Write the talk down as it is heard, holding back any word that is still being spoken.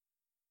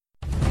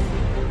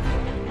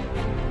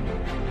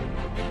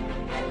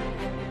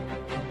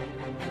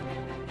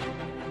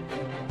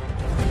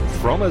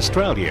From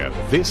Australia,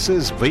 this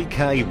is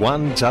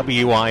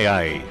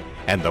VK1WIA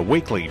and the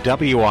weekly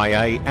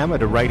WIA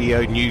amateur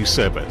radio news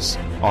service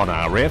on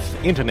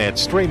RF, internet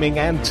streaming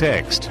and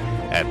text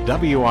at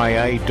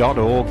wia.org.au.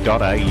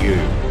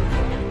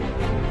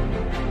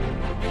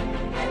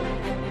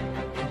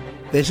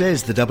 This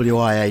is the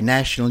WIA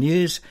National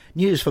News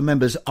for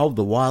members of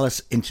the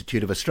Wireless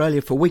Institute of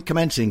Australia for week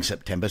commencing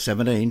September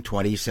 17,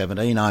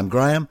 2017. I'm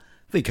Graham,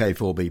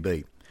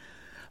 VK4BB.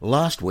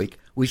 Last week,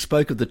 we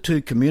spoke of the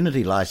 2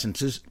 community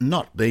licences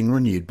not being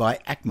renewed by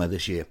ACMA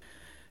this year.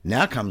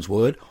 Now comes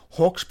word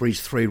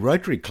Hawkesbury's 3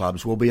 Rotary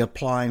clubs will be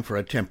applying for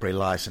a temporary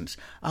licence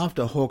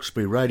after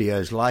Hawkesbury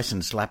Radio's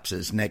licence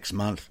lapses next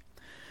month.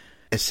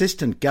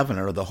 Assistant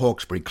Governor of the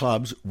Hawkesbury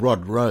clubs,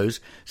 Rod Rose,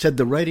 said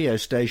the radio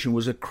station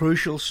was a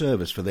crucial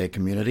service for their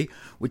community,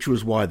 which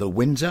was why the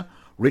Windsor,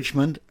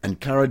 Richmond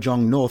and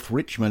Kurrajong North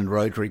Richmond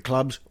Rotary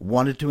clubs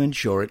wanted to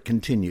ensure it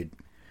continued.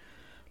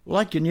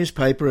 Like your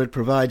newspaper, it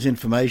provides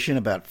information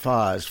about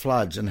fires,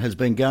 floods and has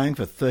been going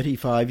for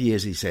 35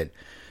 years, he said.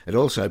 It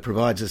also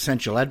provides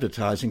essential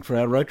advertising for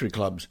our Rotary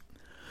clubs.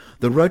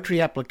 The Rotary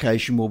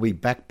application will be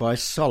backed by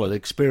solid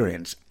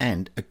experience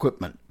and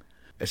equipment.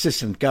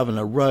 Assistant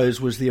Governor Rose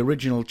was the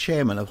original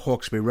chairman of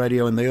Hawkesbury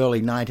Radio in the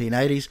early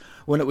 1980s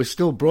when it was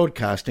still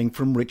broadcasting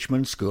from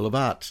Richmond School of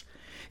Arts.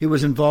 He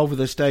was involved with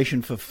the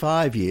station for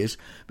 5 years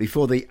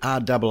before the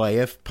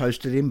RAAF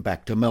posted him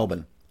back to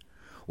Melbourne.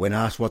 When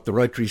asked what the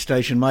Rotary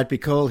station might be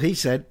called, he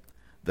said,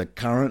 the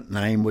current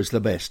name was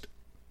the best.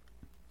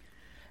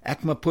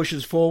 ACMA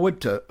pushes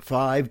forward to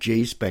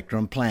 5G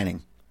spectrum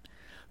planning.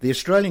 The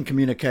Australian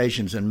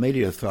Communications and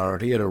Media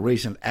Authority at a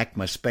recent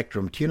ACMA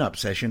Spectrum tune-up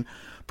session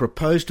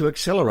proposed to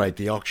accelerate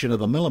the auction of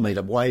the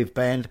millimetre wave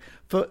band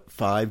for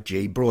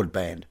 5G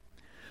broadband.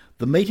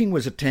 The meeting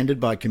was attended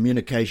by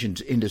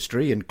communications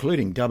industry,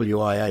 including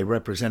WIA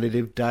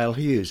representative Dale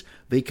Hughes,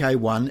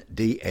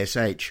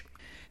 VK1DSH.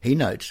 He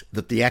notes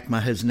that the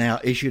ACMA has now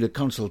issued a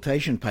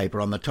consultation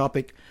paper on the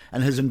topic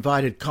and has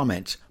invited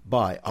comments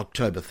by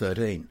October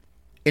 13.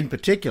 In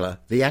particular,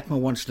 the ACMA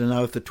wants to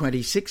know if the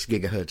 26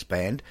 GHz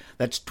band,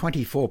 that's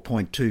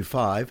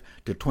 24.25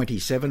 to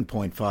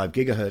 27.5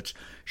 GHz,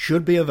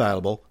 should be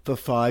available for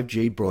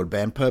 5G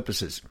broadband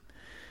purposes.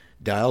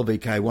 Dale,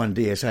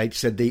 VK1DSH,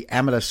 said the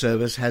amateur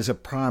service has a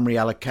primary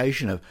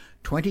allocation of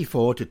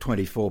 24 to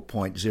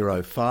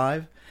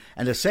 24.05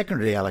 and a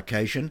secondary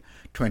allocation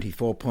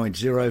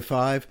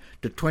 24.05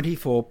 to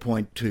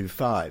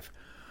 24.25.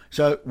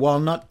 So, while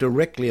not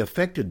directly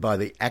affected by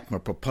the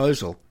ACMA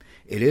proposal,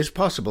 it is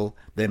possible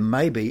there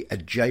may be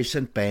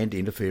adjacent band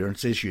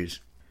interference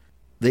issues.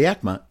 The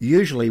ACMA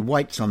usually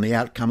waits on the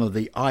outcome of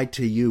the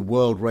ITU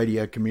World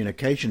Radio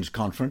Communications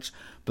Conference,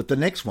 but the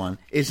next one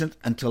isn't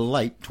until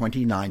late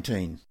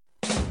 2019.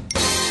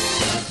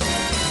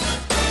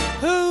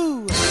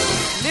 Who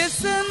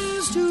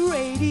listens to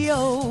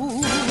radio?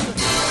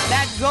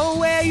 That go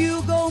where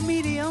you go,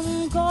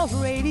 medium called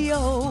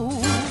radio.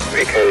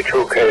 VK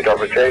True K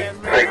double J,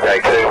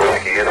 3K2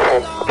 Whiskey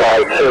Uniform,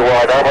 52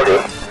 Wide Armory,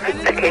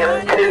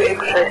 Tequila 2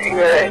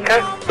 X-Ray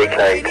Echo,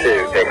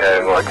 VK2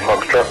 Echo Mike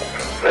Foxtrot,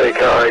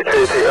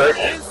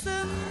 VK2PH,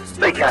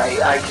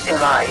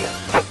 VK8MA,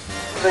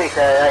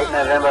 VK8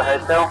 November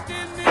Hotel,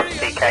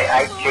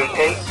 VK8 GT.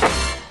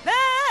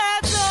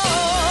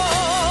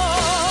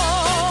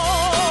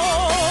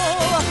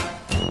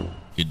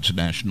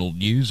 International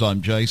news,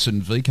 I'm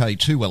Jason,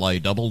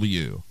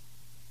 VK2LAW.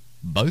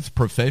 Both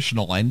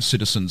professional and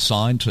citizen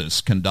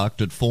scientists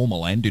conducted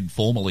formal and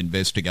informal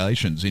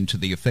investigations into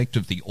the effect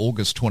of the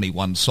August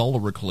 21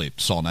 solar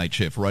eclipse on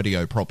HF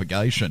radio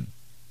propagation.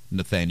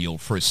 Nathaniel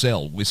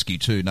Frissell, Whiskey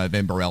 2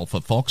 November Alpha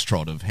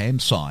Foxtrot of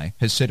Hamsai,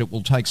 has said it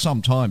will take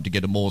some time to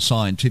get a more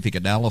scientific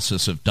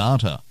analysis of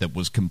data that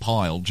was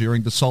compiled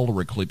during the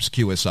solar eclipse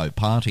QSO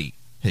party.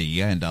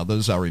 He and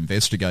others are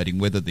investigating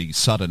whether the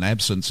sudden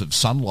absence of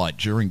sunlight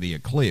during the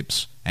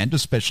eclipse, and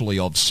especially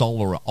of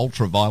solar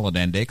ultraviolet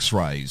and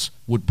X-rays,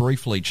 would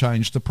briefly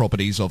change the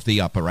properties of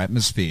the upper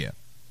atmosphere.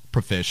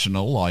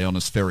 Professional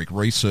ionospheric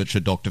researcher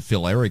Dr.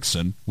 Phil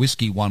Erickson,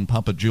 Whiskey 1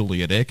 Papa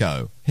Juliet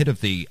Echo, head of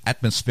the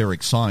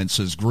Atmospheric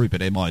Sciences Group at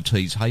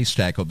MIT's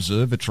Haystack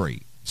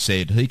Observatory,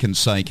 said he can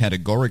say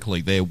categorically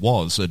there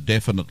was a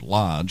definite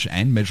large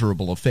and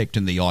measurable effect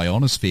in the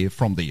ionosphere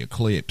from the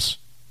eclipse.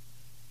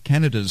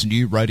 Canada's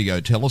new radio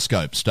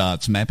telescope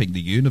starts mapping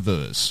the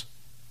universe.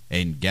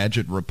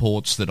 Engadget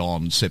reports that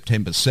on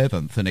September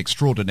 7th, an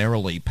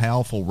extraordinarily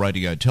powerful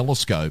radio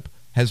telescope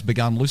has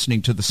begun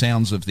listening to the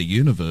sounds of the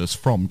universe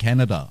from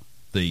Canada.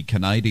 The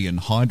Canadian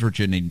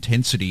Hydrogen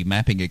Intensity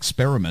Mapping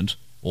Experiment,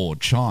 or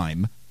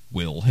CHIME,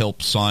 will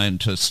help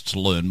scientists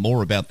learn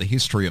more about the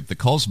history of the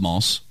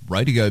cosmos,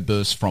 radio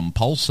bursts from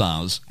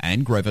pulsars,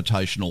 and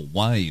gravitational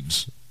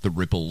waves, the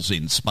ripples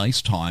in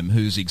space-time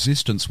whose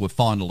existence were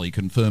finally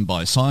confirmed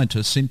by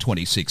scientists in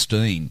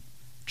 2016.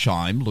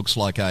 CHIME looks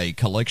like a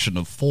collection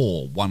of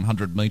 4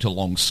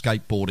 100-metre-long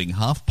skateboarding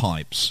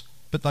half-pipes,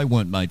 but they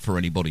weren't made for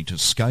anybody to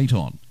skate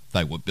on.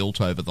 They were built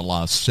over the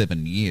last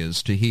 7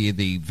 years to hear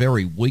the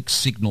very weak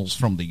signals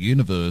from the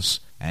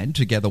universe and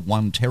to gather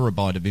 1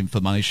 terabyte of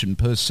information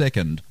per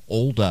second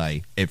all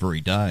day,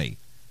 every day.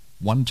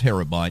 1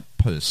 terabyte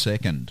per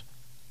second.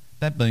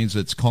 That means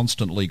it's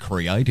constantly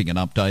creating and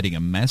updating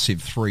a massive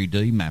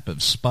 3D map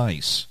of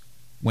space.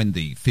 When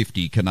the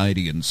 50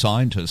 Canadian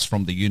scientists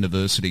from the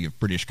University of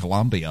British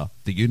Columbia,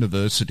 the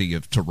University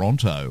of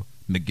Toronto,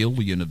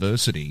 McGill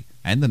University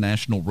and the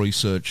National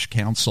Research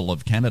Council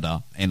of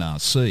Canada,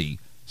 NRC,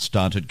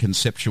 started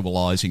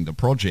conceptualising the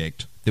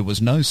project, there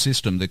was no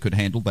system that could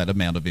handle that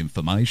amount of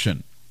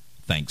information.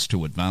 Thanks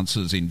to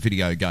advances in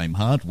video game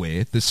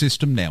hardware, the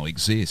system now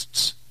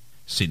exists.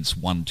 Since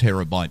 1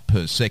 terabyte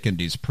per second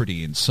is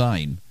pretty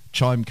insane,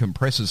 Chime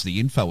compresses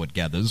the info it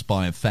gathers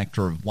by a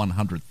factor of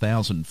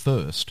 100,000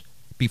 first,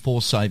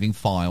 before saving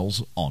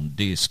files on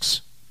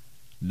disks.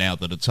 Now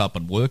that it's up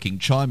and working,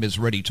 Chime is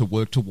ready to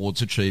work towards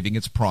achieving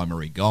its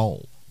primary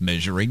goal,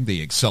 measuring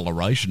the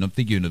acceleration of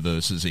the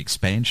universe's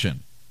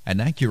expansion. An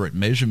accurate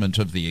measurement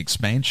of the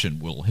expansion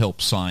will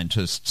help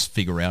scientists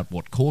figure out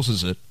what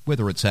causes it,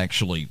 whether it's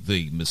actually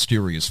the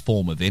mysterious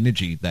form of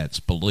energy that's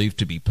believed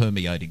to be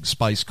permeating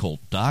space called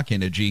dark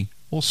energy,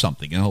 or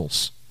something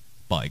else.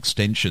 By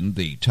extension,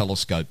 the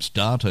telescope's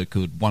data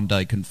could one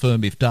day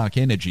confirm if dark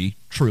energy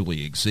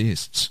truly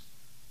exists.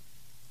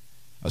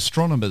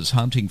 Astronomers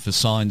hunting for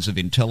signs of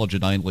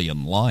intelligent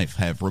alien life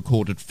have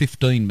recorded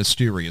 15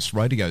 mysterious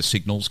radio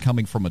signals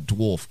coming from a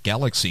dwarf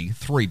galaxy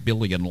 3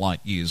 billion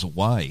light-years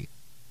away.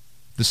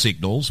 The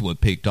signals were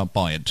picked up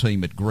by a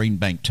team at Green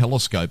Bank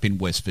Telescope in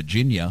West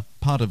Virginia,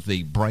 part of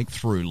the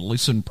Breakthrough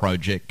Listen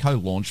project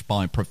co-launched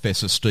by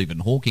Professor Stephen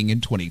Hawking in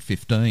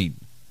 2015.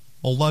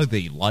 Although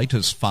the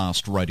latest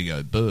fast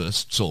radio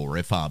bursts, or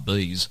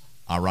FRBs,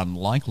 are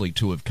unlikely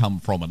to have come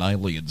from an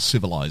alien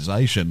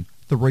civilization,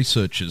 the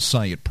researchers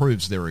say it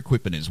proves their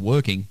equipment is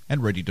working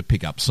and ready to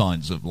pick up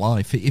signs of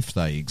life if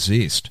they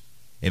exist.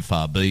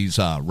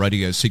 FRBs are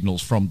radio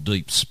signals from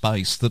deep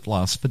space that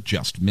last for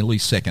just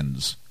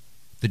milliseconds.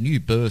 The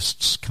new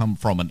bursts come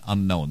from an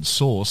unknown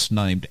source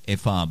named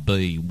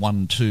FRB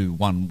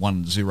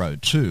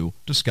 121102,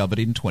 discovered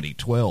in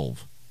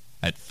 2012.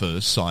 At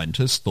first,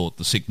 scientists thought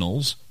the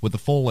signals were the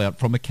fallout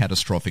from a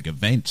catastrophic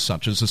event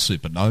such as a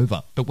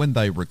supernova, but when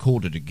they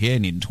recorded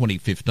again in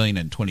 2015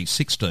 and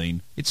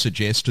 2016, it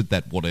suggested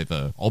that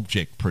whatever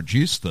object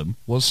produced them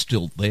was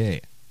still there.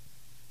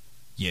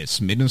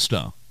 Yes,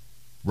 Minister.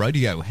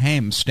 Radio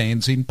ham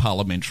stands in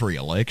parliamentary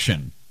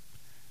election.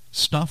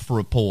 Stuff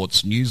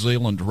reports New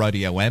Zealand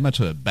radio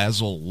amateur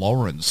Basil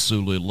Lawrence,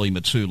 Zulu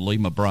Lima 2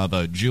 Lima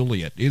Bravo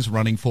Juliet, is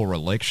running for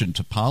election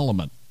to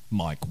Parliament.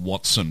 Mike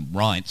Watson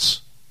writes,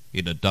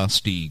 in a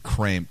dusty,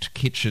 cramped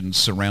kitchen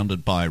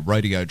surrounded by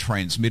radio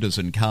transmitters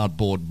and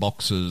cardboard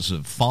boxes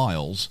of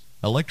files,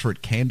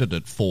 electorate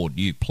candidate for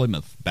New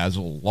Plymouth,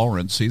 Basil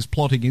Lawrence, is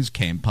plotting his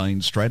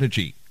campaign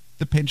strategy.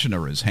 The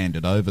pensioner has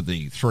handed over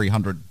the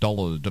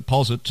 $300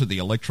 deposit to the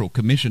Electoral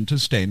Commission to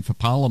stand for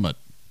Parliament.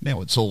 Now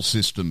it's all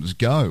systems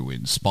go,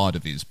 in spite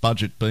of his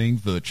budget being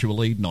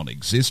virtually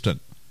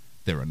non-existent.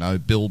 There are no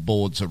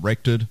billboards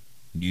erected,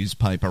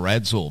 newspaper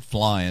ads or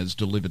flyers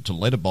delivered to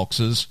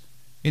letterboxes.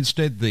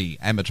 Instead, the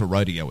amateur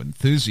radio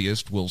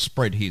enthusiast will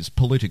spread his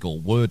political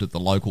word at the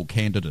local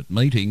candidate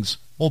meetings,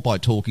 or by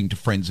talking to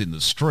friends in the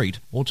street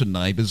or to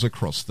neighbours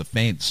across the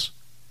fence.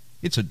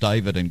 It's a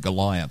David and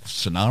Goliath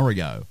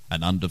scenario,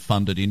 an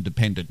underfunded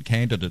independent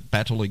candidate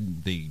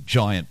battling the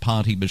giant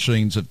party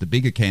machines of the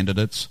bigger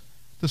candidates,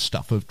 the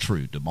stuff of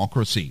true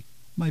democracy.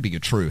 Maybe a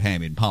true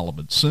ham in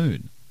Parliament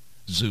soon.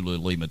 Zulu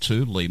Lima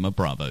 2 Lima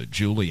Bravo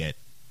Juliet.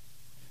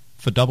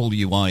 For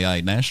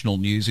WIA National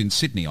News in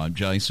Sydney, I'm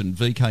Jason,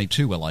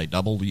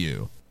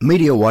 VK2LAW.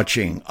 Media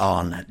watching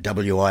on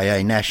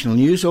WIA National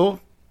News, or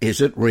is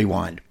it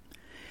Rewind?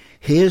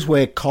 Here's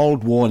where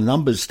Cold War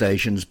numbers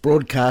stations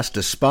broadcast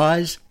to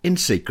spies in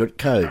secret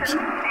codes.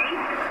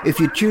 If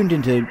you tuned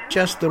into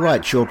just the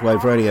right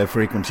shortwave radio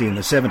frequency in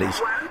the 70s,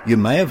 you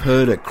may have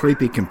heard a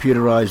creepy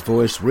computerized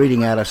voice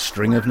reading out a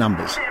string of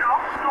numbers.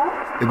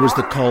 It was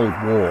the Cold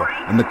War,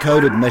 and the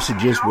coded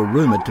messages were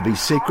rumoured to be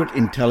secret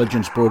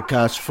intelligence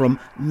broadcasts from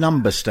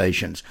number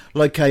stations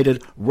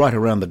located right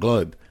around the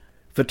globe.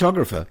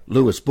 Photographer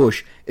Lewis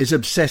Bush is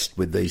obsessed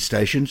with these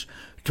stations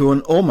to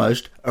an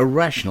almost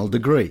irrational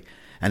degree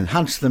and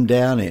hunts them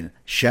down in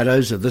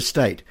Shadows of the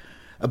State,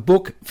 a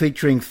book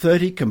featuring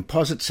 30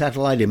 composite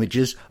satellite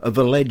images of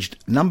alleged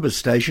number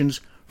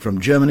stations from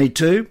Germany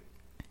to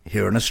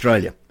here in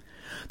Australia.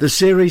 The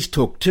series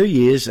took 2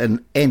 years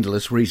and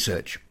endless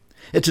research.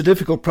 It's a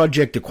difficult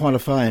project to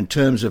quantify in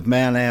terms of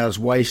man-hours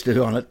wasted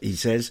on it, he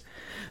says.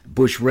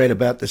 Bush read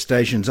about the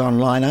stations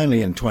online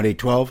only in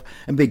 2012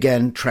 and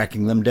began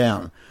tracking them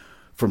down.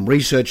 From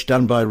research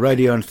done by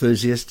radio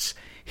enthusiasts,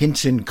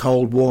 hints in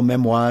Cold War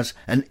memoirs,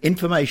 and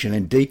information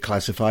in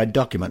declassified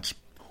documents.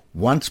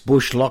 Once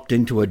Bush locked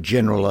into a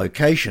general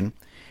location,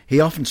 he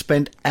often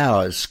spent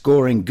hours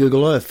scoring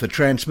Google Earth for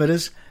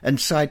transmitters and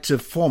sites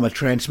of former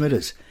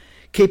transmitters,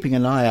 keeping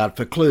an eye out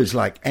for clues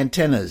like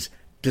antennas,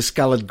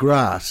 discoloured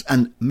grass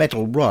and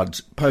metal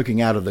rods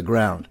poking out of the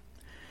ground.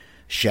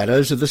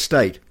 Shadows of the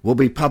State will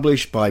be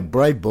published by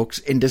Brave Books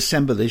in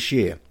December this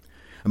year.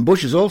 And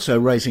Bush is also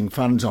raising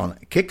funds on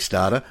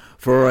Kickstarter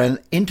for an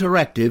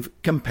interactive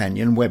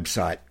companion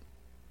website.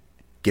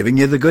 Giving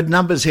you the good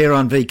numbers here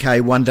on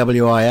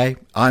VK1WIA,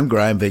 I'm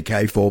Graham,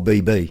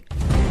 VK4BB.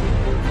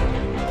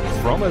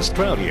 From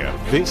Australia,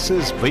 this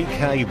is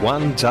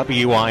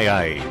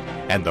VK1WIA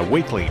and the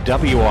weekly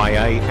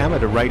WIA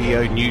amateur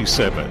radio news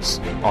service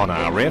on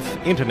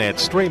RF, internet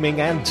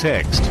streaming and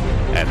text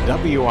at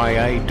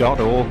wia.org.au.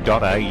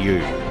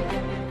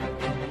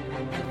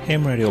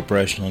 Ham Radio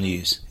Operational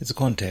News. It's a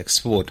contact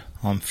sport.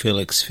 I'm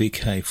Felix,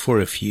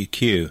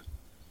 VK4FUQ.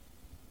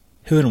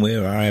 Who and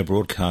where are our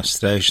broadcast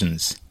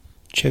stations?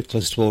 Check the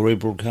list of all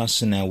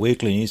rebroadcasts in our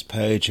weekly news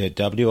page at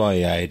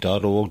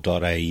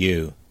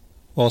wia.org.au.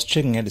 Whilst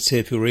checking out to see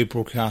if your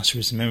rebroadcaster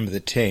is a member of the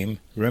team,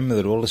 remember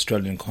that all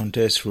Australian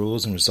contest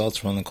rules and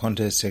results are on the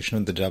contest section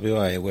of the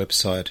WIA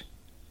website.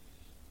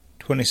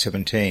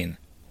 2017.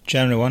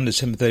 January 1 to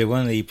December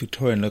 31, the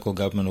Victorian Local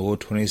Government Award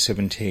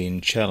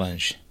 2017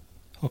 Challenge.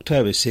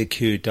 October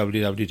CQ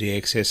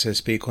WWDX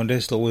SSB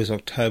contest, always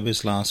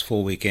October's last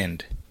full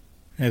weekend.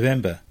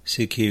 November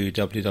CQ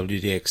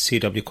WWDX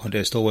CW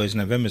contest, always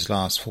November's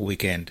last full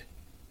weekend.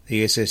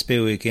 The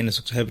SSB weekend is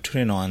October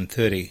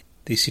 29-30.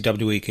 The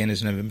CW weekend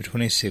is November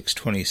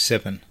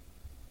 26-27.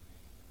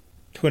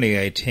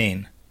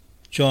 2018.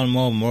 John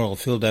Moore Memorial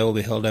Field Day will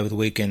be held over the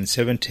weekend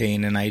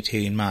 17 and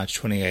 18 March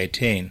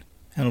 2018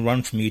 and will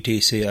run from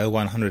UTC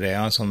 0100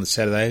 hours on the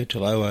Saturday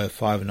till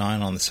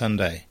 0059 on the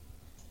Sunday.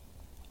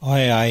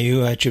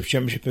 IARU HF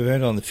Championship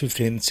event on the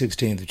 15th and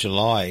 16th of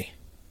July.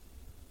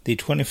 The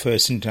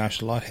 21st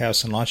International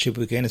Lighthouse and Lightship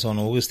weekend is on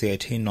August the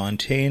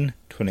 18-19,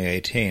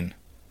 2018.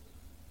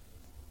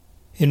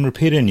 In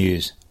repeater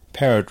news,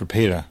 Parrot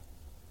Repeater.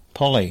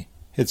 Polly,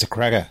 it's a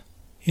cracker.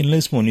 In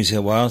Lismore, New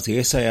South Wales, the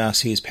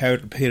SARC's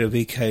Parrot Repeater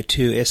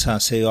VK2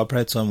 SRC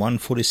operates on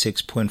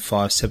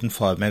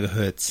 146.575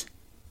 MHz.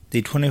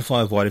 The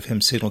 25-watt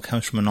FM signal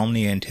comes from an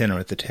Omni antenna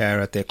at the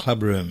tower at their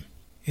club room.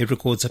 It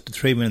records up to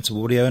 3 minutes of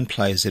audio and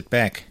plays it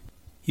back.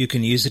 You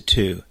can use it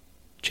to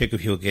check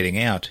if you're getting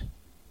out,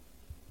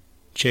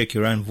 check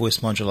your own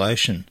voice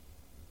modulation,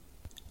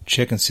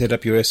 check and set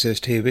up your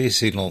SSTV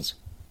signals,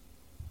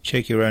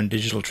 check your own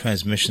digital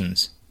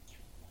transmissions.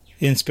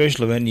 In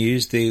special event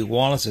news, the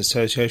Wireless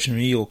Association of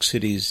New York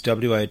City's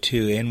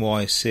WA2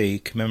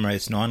 NYC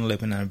commemorates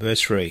 9/11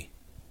 anniversary.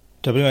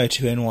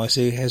 WA2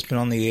 NYC has been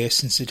on the air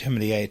since September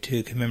the 8th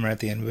to commemorate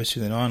the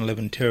anniversary of the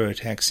 9/11 terror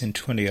attacks in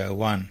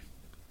 2001.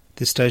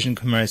 The station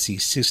commemorates the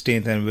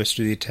 16th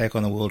anniversary of the attack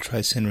on the World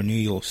Trade Center in New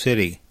York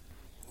City.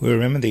 We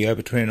remember the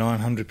over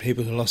 2,900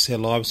 people who lost their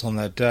lives on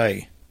that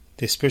day.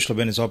 This special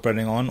event is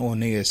operating on or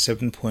near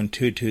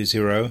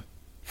 7.220,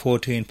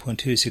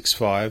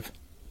 14.265,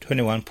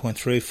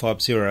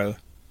 21.350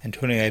 and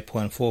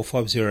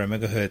 28.450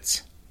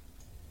 MHz.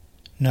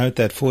 Note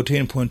that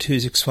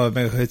 14.265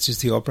 MHz is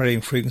the operating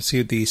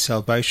frequency of the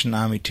Salvation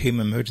Army Team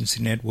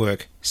Emergency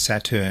Network,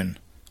 Saturn,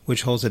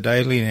 which holds a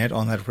daily net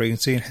on that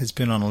frequency and has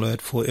been on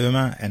alert for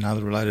Irma and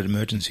other related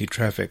emergency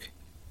traffic.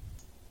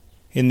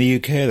 In the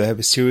UK, they have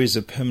a series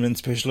of permanent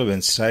special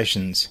event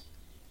stations.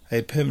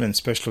 A permanent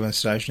special event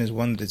station is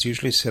one that is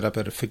usually set up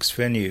at a fixed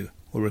venue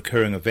or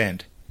recurring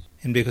event,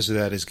 and because of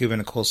that is given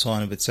a call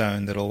sign of its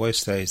own that always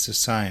stays the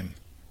same.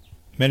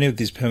 Many of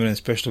these permanent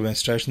special event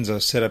stations are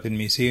set up in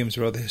museums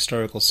or other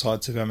historical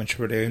sites of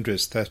amateur radio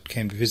interest that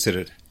can be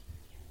visited.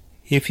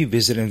 If you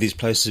visit any of these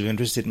places of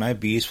interest, it may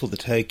be useful to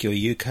take your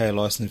UK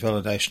licence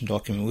validation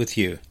document with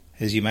you,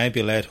 as you may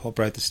be allowed to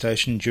operate the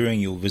station during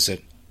your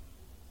visit.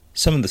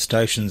 Some of the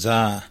stations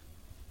are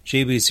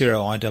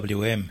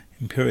GB0IWM,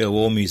 Imperial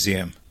War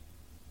Museum;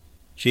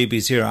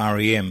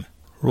 GB0REM,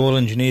 Royal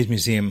Engineers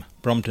Museum,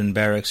 Brompton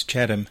Barracks,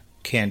 Chatham,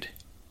 Kent;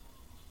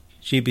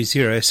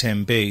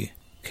 GB0SMB,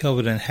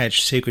 Kelvedon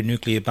Hatch Secret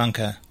Nuclear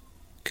Bunker,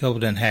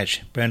 Kelvedon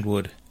Hatch,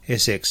 Brentwood,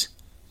 Essex;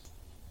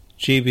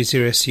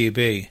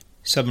 GB0SUB,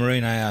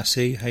 Submarine ARC,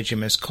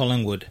 HMS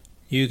Collingwood,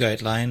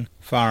 Newgate Lane,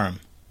 Fareham,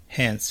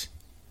 Hants;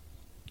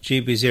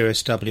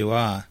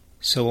 GB0SWR,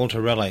 Sir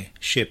Walter Raleigh,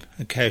 Ship,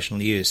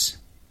 Occasional Use;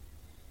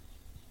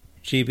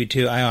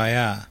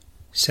 GB2AIR,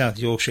 South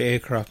Yorkshire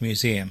Aircraft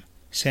Museum,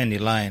 Sandy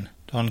Lane,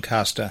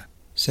 Doncaster,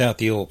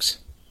 South Yorks;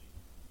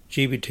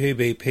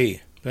 GB2BP,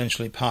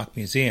 Bletchley Park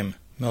Museum,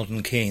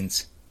 Milton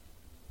Keynes.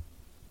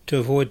 To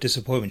avoid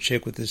disappointment,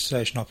 check with the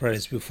station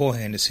operators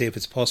beforehand to see if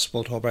it's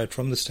possible to operate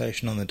from the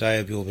station on the day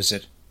of your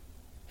visit.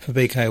 For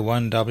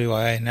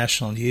VK1WIA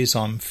National News,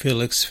 I'm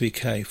Felix,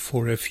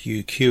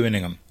 VK4FUQ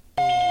Inningham.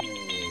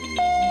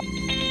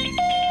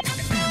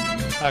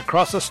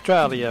 Across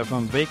Australia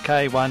from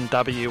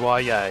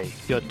VK1WIA,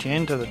 you're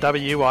tuned to the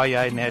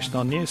WIA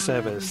National News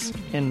Service.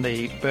 In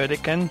the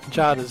Burdekin,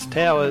 Charters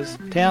Towers,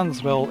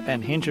 Townsville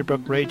and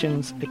Hingebrook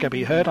regions, it can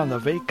be heard on the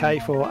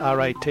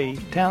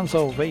VK4RAT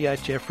Townsville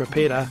VHF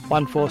repeater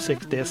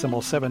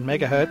 146.7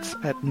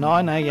 MHz at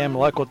 9 a.m.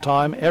 local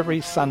time every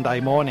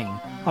Sunday morning.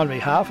 On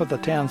behalf of the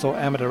Townsville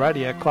Amateur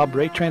Radio Club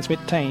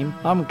retransmit team,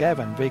 I'm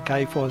Gavin,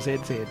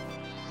 VK4ZZ.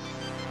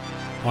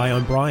 Hi,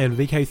 I'm Brian,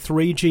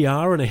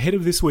 VK3GR, and ahead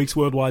of this week's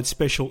worldwide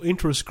special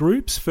interest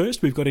groups,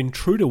 first we've got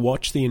Intruder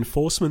Watch, the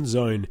Enforcement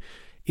Zone.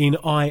 In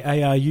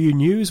IARU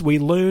news, we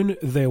learn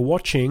they're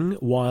watching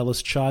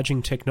wireless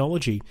charging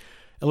technology.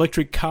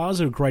 Electric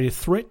cars are a greater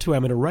threat to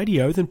amateur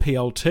radio than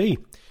PLT.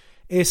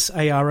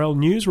 SARL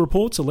News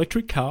reports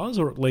electric cars,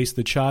 or at least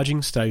the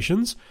charging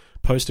stations,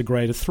 pose a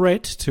greater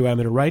threat to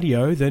amateur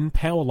radio than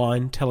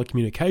powerline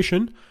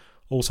telecommunication,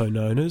 also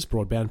known as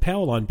broadband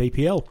powerline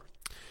BPL.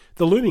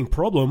 The looming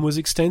problem was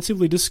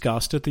extensively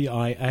discussed at the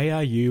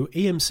IARU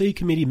EMC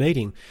committee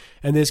meeting,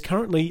 and there's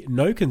currently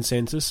no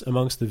consensus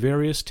amongst the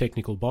various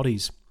technical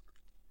bodies.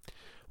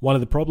 One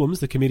of the problems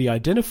the committee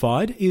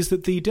identified is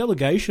that the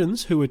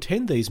delegations who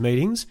attend these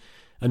meetings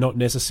are not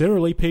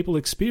necessarily people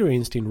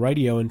experienced in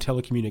radio and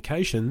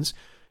telecommunications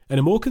and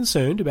are more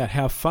concerned about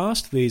how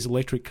fast these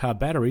electric car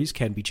batteries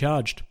can be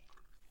charged.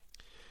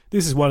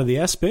 This is one of the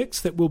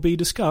aspects that will be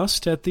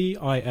discussed at the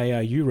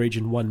IARU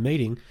Region 1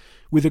 meeting,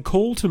 with a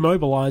call to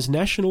mobilise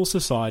national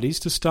societies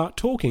to start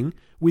talking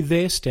with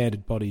their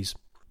standard bodies.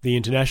 The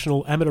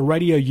International Amateur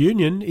Radio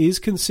Union is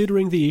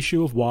considering the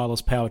issue of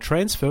wireless power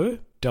transfer,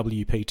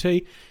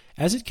 WPT,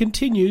 as it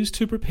continues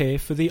to prepare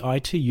for the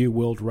ITU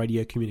World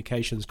Radio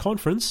Communications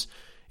Conference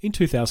in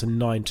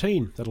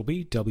 2019. That'll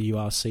be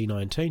WRC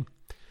 19.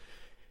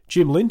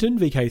 Jim Linton,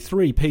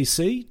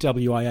 VK3PC,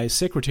 WIA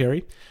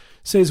Secretary,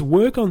 says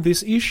work on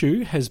this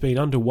issue has been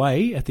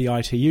underway at the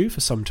ITU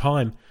for some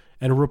time,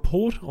 and a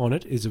report on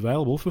it is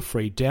available for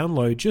free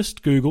download.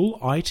 Just Google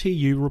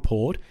ITU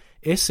report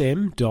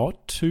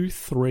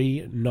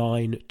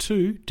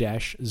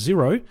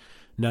SM.2392-0,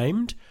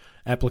 named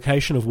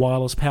Application of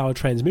Wireless Power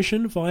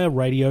Transmission via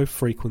Radio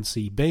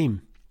Frequency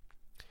Beam.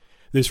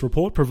 This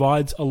report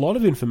provides a lot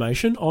of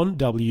information on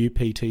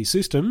WPT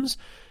systems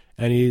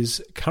and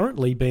is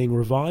currently being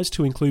revised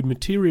to include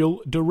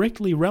material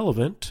directly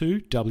relevant to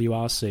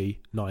WRC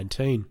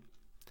 19.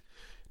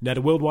 Now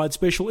to Worldwide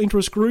Special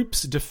Interest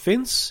Groups,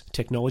 Defence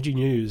Technology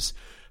News.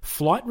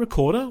 Flight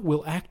Recorder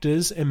will act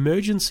as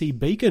emergency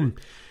beacon.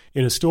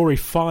 In a story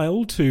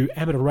filed to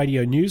Amateur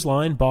Radio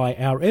Newsline by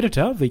our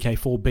editor,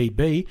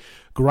 VK4BB,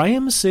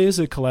 Graham says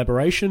a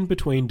collaboration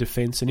between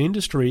defence and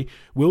industry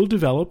will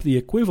develop the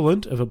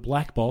equivalent of a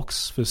black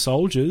box for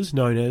soldiers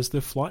known as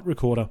the Flight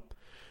Recorder.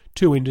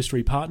 Two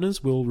industry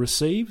partners will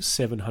receive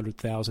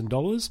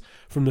 $700,000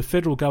 from the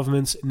federal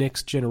government's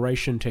Next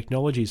Generation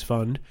Technologies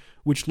Fund,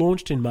 which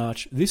launched in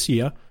March this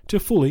year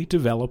to fully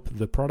develop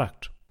the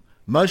product.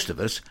 Most of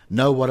us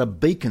know what a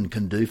beacon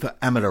can do for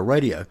amateur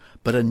radio,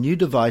 but a new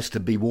device to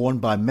be worn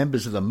by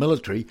members of the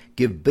military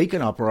give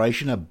beacon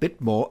operation a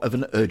bit more of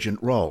an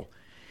urgent role.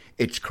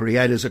 Its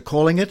creators are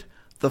calling it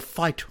the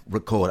Fight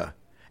Recorder,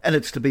 and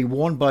it's to be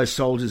worn by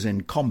soldiers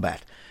in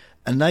combat,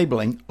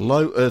 enabling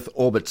low Earth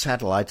orbit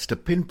satellites to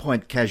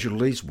pinpoint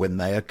casualties when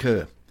they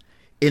occur.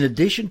 In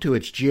addition to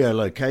its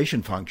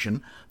geolocation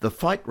function, the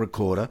Fight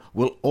Recorder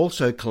will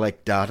also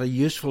collect data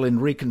useful in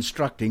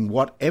reconstructing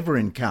whatever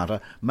encounter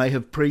may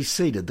have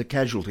preceded the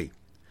casualty.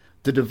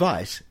 The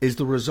device is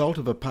the result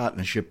of a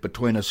partnership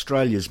between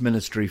Australia's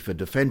Ministry for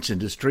Defence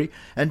Industry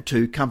and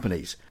two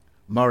companies.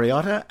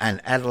 Moriata, an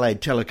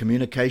Adelaide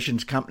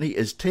telecommunications company,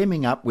 is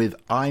teaming up with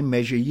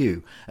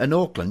iMeasureU, an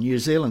Auckland, New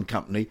Zealand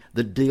company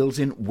that deals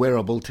in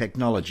wearable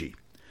technology.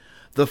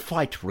 The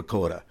Fight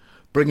Recorder,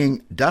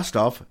 bringing dust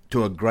off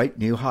to a great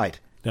new height.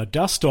 Now,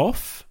 dust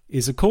off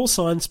is a call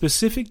sign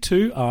specific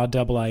to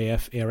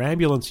RAAF air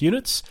ambulance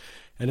units,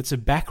 and it's a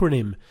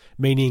backronym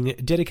meaning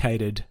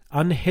dedicated,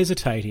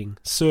 unhesitating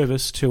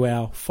service to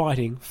our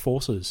fighting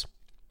forces.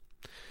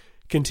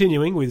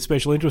 Continuing with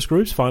special interest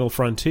groups, Final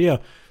Frontier,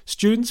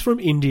 students from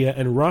India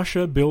and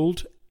Russia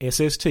build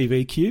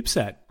SSTV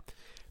CubeSat.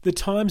 The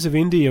Times of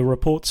India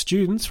reports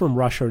students from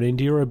Russia and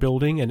India are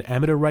building an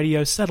amateur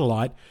radio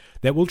satellite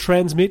that will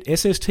transmit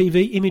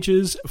SSTV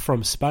images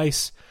from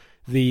space.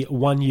 The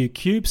 1U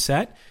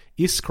CubeSat,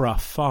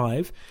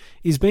 Iskra-5,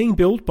 is being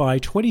built by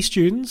 20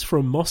 students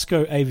from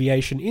Moscow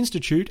Aviation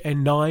Institute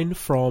and 9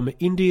 from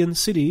Indian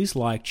cities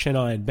like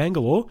Chennai and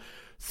Bangalore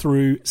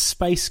through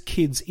Space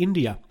Kids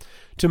India.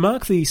 To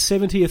mark the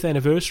 70th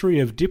anniversary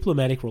of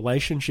diplomatic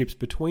relationships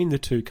between the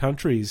two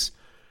countries,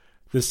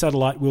 the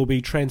satellite will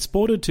be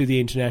transported to the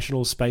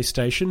International Space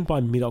Station by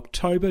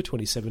mid-October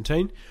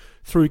 2017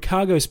 through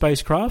cargo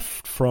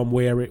spacecraft, from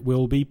where it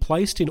will be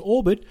placed in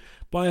orbit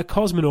by a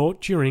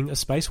cosmonaut during a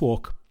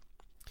spacewalk.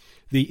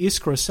 The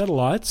Iskra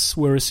satellites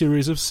were a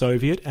series of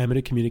Soviet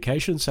amateur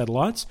communication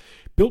satellites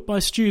built by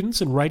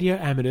students and radio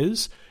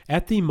amateurs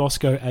at the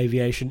Moscow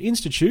Aviation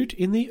Institute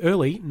in the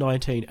early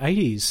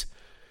 1980s.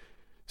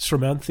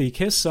 Srimanthi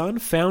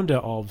Kesan, founder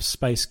of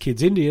Space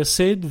Kids India,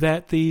 said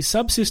that the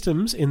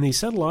subsystems in the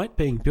satellite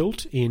being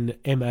built in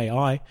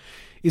MAI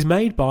is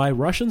made by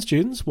Russian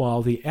students,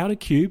 while the outer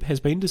cube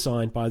has been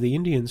designed by the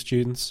Indian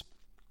students.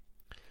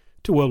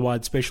 To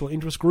Worldwide Special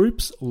Interest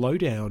Groups,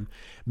 Lowdown.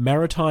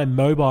 Maritime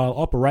mobile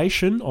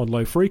operation on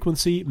low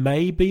frequency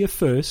may be a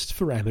first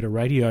for amateur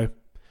radio.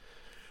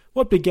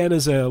 What began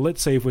as a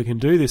let's see if we can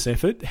do this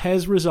effort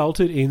has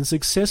resulted in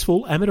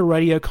successful amateur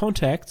radio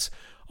contacts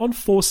on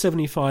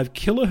 475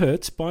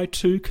 kHz by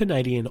two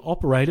Canadian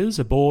operators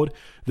aboard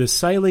the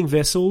sailing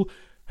vessel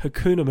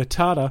Hakuna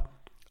Matata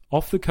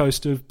off the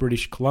coast of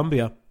British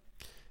Columbia.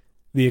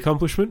 The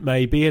accomplishment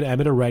may be an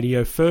amateur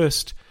radio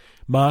first.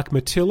 Mark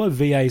Matilla,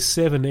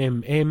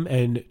 VA7MM,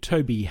 and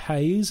Toby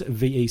Hayes,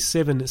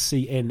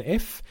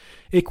 VE7CNF,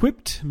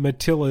 equipped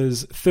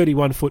Matilla's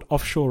 31-foot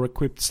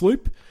offshore-equipped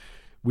sloop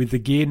with the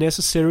gear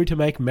necessary to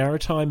make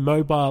maritime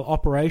mobile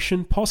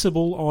operation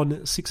possible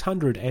on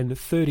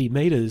 630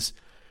 metres.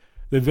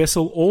 The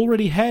vessel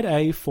already had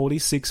a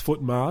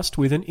 46-foot mast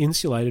with an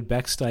insulated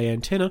backstay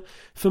antenna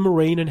for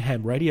marine and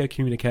ham radio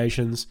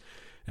communications.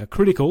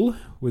 Critical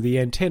were the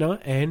antenna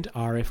and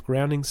RF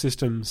grounding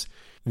systems.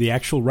 The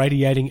actual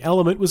radiating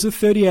element was a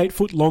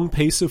 38-foot long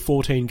piece of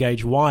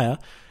 14-gauge wire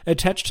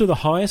attached to the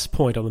highest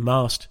point on the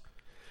mast.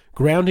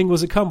 Grounding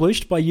was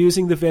accomplished by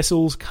using the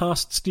vessel's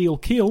cast steel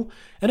keel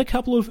and a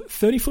couple of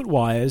 30-foot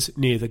wires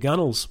near the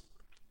gunnels.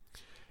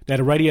 Now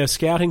to radio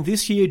scouting,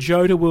 this year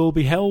JOTA will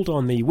be held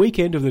on the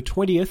weekend of the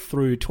 20th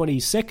through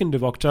 22nd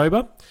of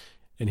October.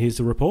 And here's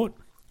the report.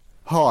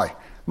 Hi,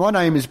 my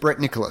name is Brett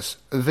Nicholas,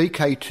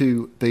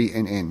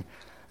 VK2BNN,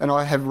 and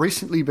I have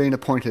recently been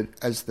appointed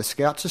as the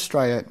Scouts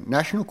Australia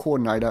National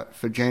Coordinator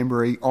for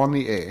Jamboree on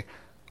the Air,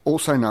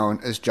 also known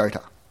as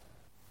JOTA.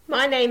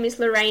 My name is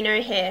Lorraine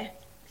O'Hare,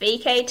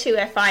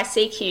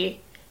 VK2FICQ,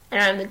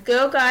 and I'm the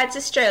Girl Guides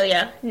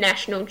Australia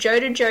National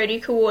JOTA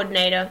Jody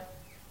Coordinator.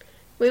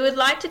 We would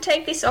like to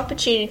take this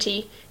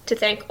opportunity to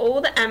thank all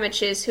the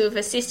amateurs who have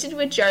assisted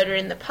with JOTA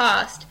in the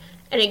past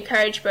and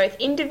encourage both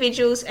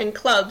individuals and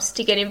clubs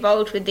to get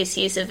involved with this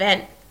year's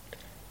event.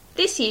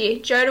 This year,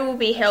 JOTA will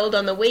be held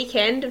on the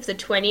weekend of the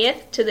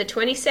 20th to the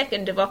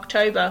 22nd of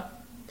October.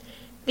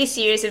 This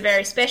year is a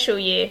very special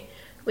year.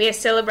 We are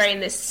celebrating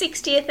the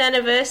 60th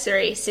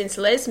anniversary since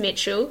Les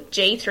Mitchell,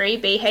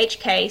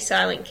 G3BHK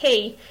Silent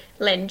Key,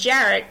 Len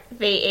Jarrett,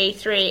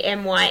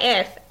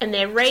 VE3MYF, and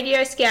their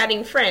radio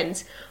scouting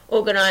friends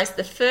organised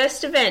the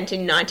first event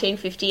in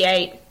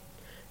 1958.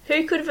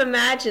 Who could have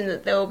imagined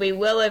that there will be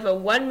well over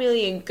 1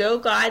 million Girl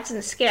Guides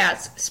and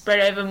Scouts spread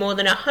over more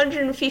than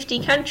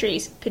 150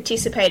 countries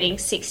participating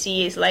 60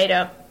 years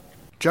later?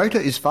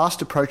 JOTA is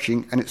fast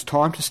approaching and it's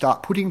time to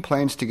start putting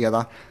plans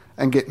together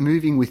and get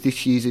moving with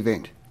this year's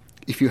event.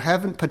 If you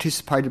haven't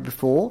participated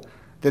before,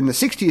 then the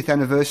 60th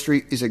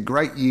anniversary is a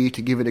great year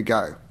to give it a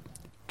go.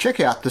 Check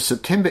out the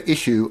September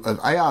issue of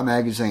AR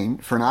Magazine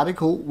for an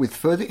article with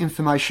further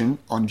information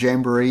on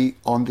Jamboree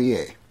on the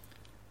Air.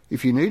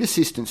 If you need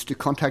assistance to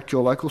contact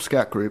your local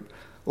Scout group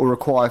or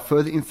require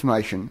further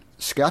information,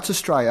 Scouts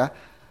Australia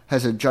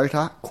has a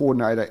JOTA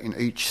coordinator in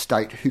each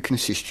state who can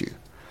assist you.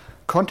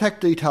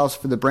 Contact details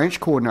for the branch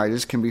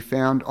coordinators can be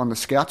found on the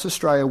Scouts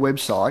Australia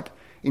website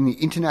in the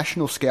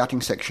International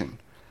Scouting section.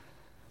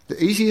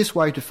 The easiest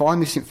way to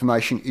find this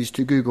information is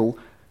to Google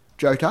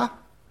JOTA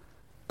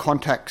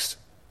Contacts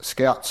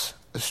Scouts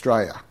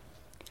Australia.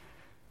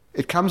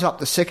 It comes up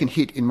the second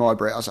hit in my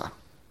browser.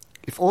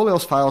 If all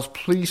else fails,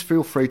 please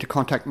feel free to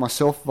contact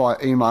myself via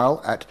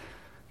email at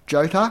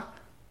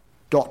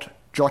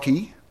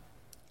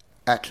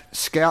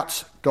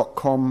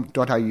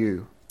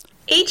jota.jotty@scouts.com.au.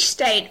 Each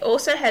state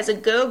also has a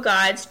Girl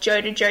Guides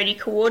JOTA Jody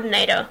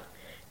coordinator.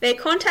 Their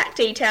contact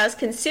details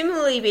can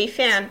similarly be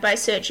found by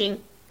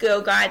searching Girl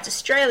Guides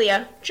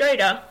Australia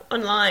JOTA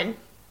online.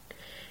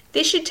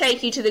 This should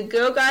take you to the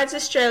Girl Guides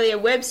Australia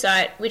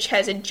website, which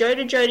has a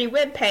JOTA Jody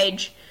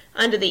webpage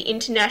under the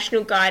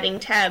International Guiding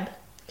tab.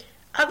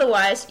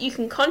 Otherwise, you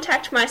can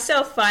contact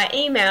myself via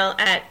email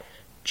at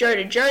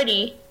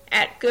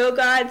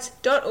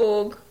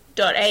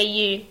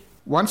jotajody@girlguides.org.au.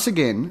 Once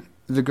again,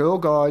 the Girl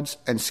Guides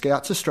and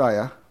Scouts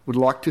Australia would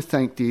like to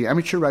thank the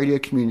amateur radio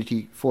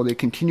community for their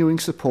continuing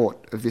support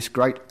of this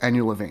great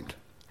annual event.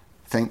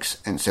 Thanks,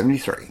 and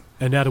 73.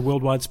 And now to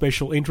Worldwide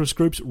Special Interest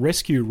Group's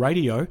Rescue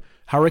Radio.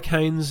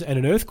 Hurricanes and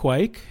an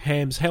earthquake,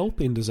 hams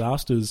help in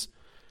disasters.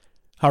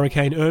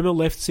 Hurricane Irma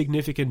left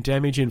significant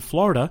damage in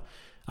Florida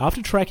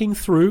after tracking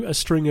through a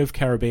string of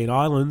Caribbean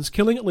islands,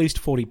 killing at least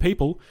 40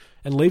 people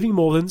and leaving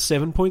more than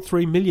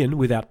 7.3 million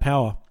without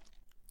power.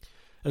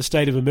 A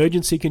state of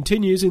emergency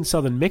continues in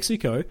southern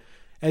Mexico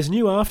as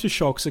new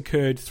aftershocks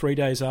occurred 3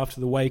 days after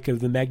the wake of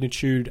the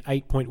magnitude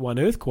 8.1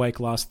 earthquake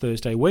last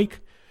Thursday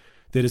week.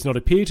 There does not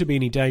appear to be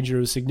any danger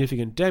of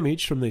significant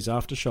damage from these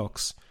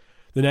aftershocks.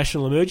 The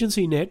National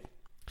Emergency Net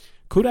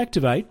could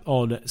activate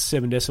on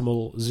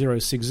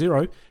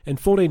 7.060 and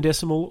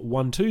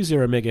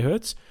 14.120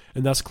 MHz,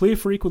 and thus clear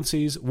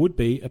frequencies would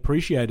be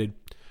appreciated.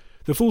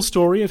 The full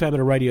story of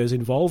amateur radio's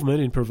involvement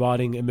in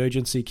providing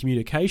emergency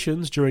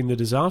communications during the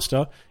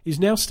disaster is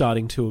now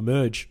starting to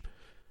emerge.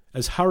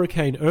 As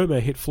Hurricane Irma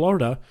hit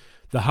Florida,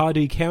 the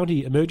Hardee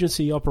County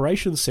Emergency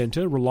Operations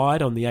Center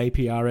relied on the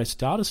APRS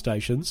data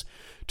stations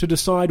to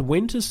decide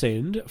when to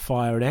send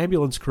fire and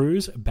ambulance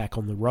crews back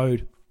on the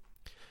road.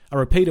 A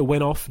repeater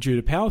went off due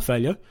to power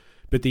failure,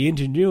 but the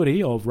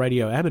ingenuity of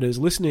radio amateurs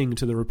listening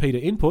to the repeater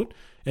input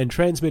and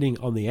transmitting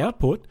on the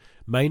output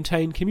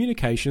maintained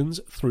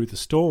communications through the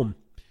storm.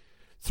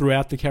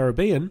 Throughout the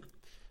Caribbean,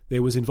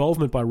 there was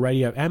involvement by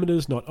radio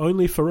amateurs not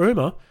only for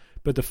Irma,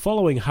 but the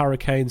following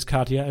hurricanes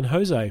Katia and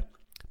Jose.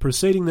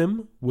 Preceding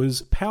them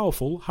was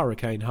powerful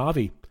Hurricane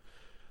Harvey.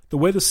 The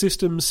weather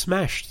system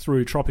smashed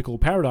through tropical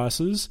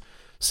paradises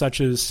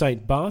such as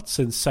St. Bart's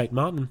and St.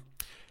 Martin,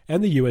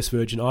 and the US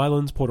Virgin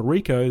Islands, Puerto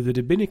Rico, the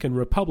Dominican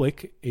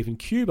Republic, even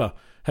Cuba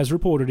has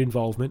reported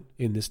involvement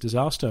in this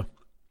disaster.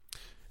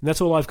 And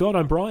that's all I've got.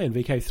 I'm Brian,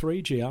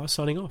 VK3GR,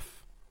 signing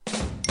off.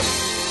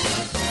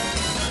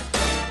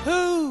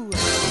 Who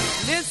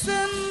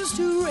listens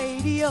to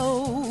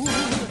radio?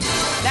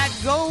 That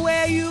go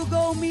where you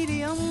go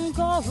medium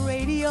called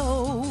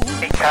radio.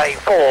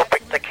 VK4,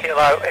 Victor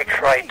Kilo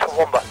X-ray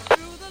Toowoomba.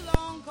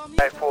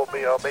 K4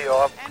 BRB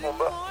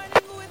Toowoomba.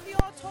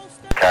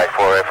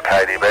 K4F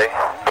KDB.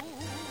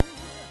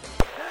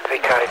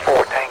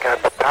 VK4 Tango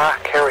Papa,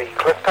 Kerry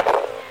Clifton.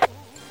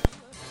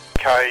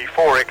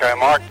 K4 Echo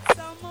Mike.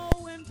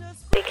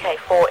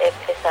 VK4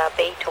 FSRB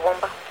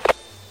Toowoomba.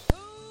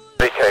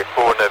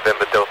 VK4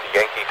 November Delta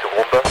Yankee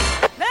Toowoomba.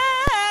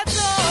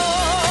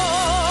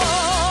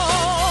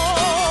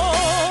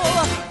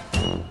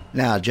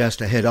 Now,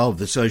 just ahead of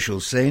the social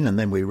scene, and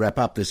then we wrap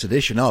up this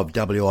edition of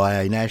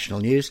WIA National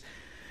News,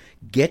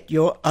 get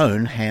your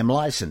own ham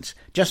licence.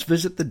 Just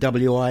visit the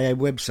WIA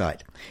website.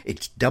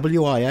 It's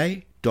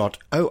wia.org.au.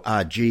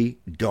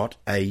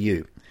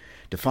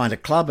 To find a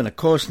club and a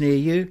course near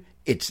you,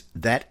 it's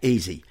that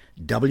easy.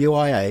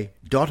 wia.org.au.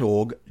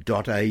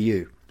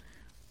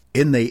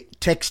 In the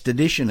text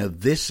edition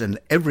of this and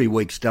every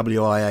week's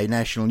WIA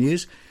National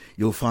News,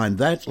 you'll find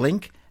that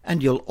link,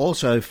 and you'll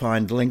also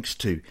find links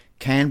to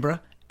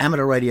Canberra,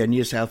 Amateur Radio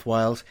New South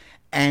Wales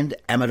and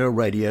Amateur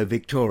Radio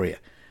Victoria.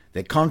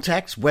 Their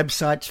contacts,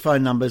 websites,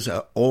 phone numbers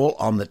are all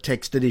on the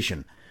text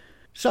edition.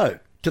 So,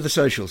 to the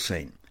social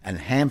scene, and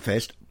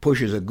Hamfest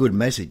pushes a good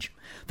message.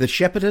 The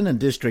Shepparton and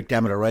District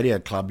Amateur Radio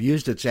Club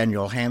used its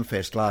annual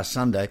Hamfest last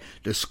Sunday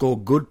to score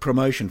good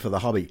promotion for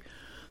the hobby.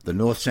 The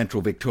North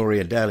Central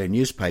Victoria daily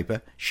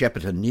newspaper,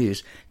 Shepparton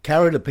News,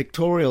 carried a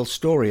pictorial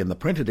story in the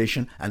print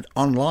edition and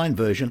online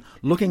version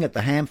looking at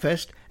the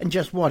Hamfest and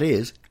just what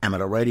is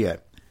amateur radio.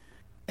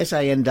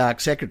 SAN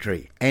Dark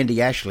Secretary Andy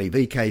Ashley,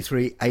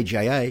 VK3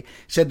 AJA,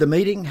 said the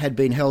meeting had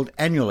been held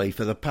annually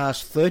for the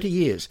past 30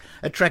 years,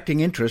 attracting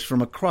interest from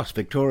across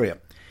Victoria.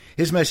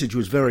 His message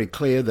was very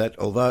clear that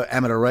although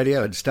amateur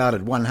radio had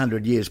started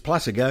 100 years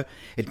plus ago,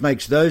 it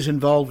makes those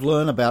involved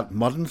learn about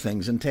modern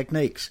things and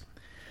techniques.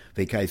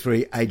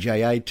 VK3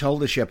 AJA told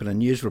the Shepparton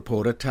News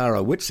reporter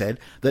Tara Whitsed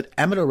that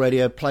amateur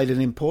radio played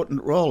an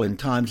important role in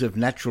times of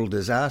natural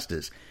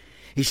disasters.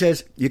 He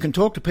says, you can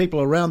talk to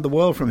people around the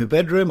world from your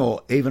bedroom,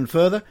 or even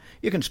further,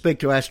 you can speak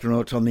to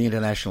astronauts on the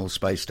International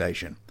Space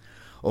Station.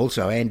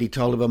 Also, Andy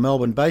told of a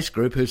Melbourne-based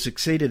group who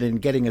succeeded in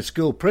getting a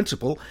school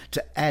principal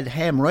to add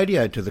ham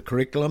radio to the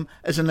curriculum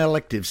as an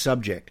elective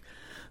subject.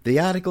 The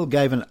article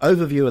gave an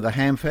overview of the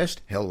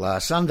Hamfest, held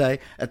last Sunday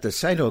at the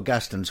St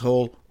Augustine's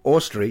Hall,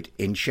 Orr Street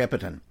in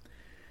Shepparton.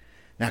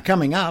 Now,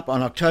 coming up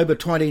on October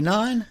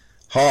 29...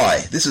 Hi,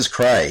 this is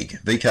Craig,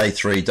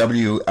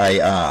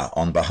 VK3WAR,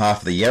 on behalf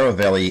of the Yarra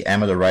Valley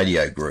Amateur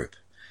Radio Group.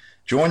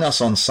 Join us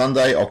on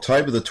Sunday,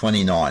 October the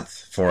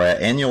 29th, for our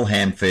annual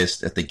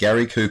Hamfest at the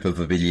Gary Cooper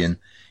Pavilion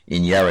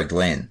in Yarra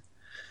Glen.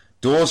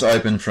 Doors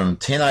open from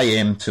 10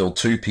 a.m. till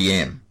 2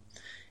 p.m.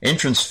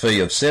 Entrance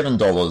fee of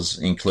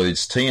 $7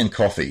 includes tea and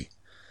coffee.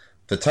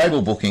 For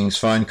table bookings,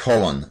 phone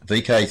Colin,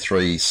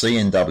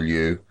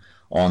 VK3CNW,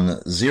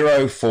 on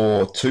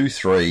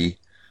 0423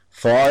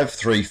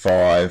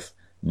 535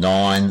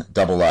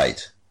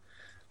 988.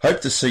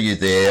 Hope to see you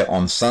there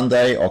on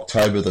Sunday,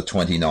 October the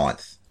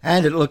 29th.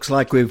 And it looks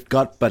like we've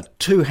got but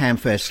 2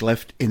 Hamfests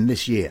left in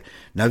this year.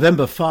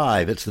 November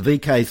 5, it's the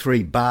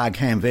VK3 Barg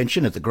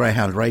Hamvention at the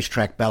Greyhound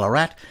Racetrack,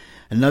 Ballarat.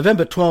 And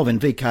November 12 in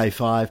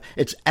VK5,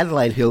 it's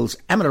Adelaide Hills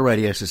Amateur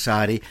Radio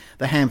Society,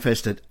 the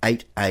Hamfest at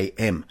 8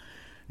 a.m.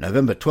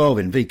 November 12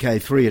 in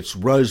VK3, it's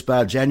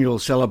Rosebud's annual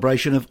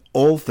celebration of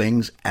all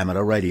things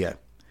amateur radio.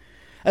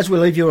 As we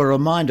leave you a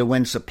reminder,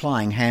 when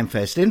supplying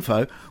Hamfest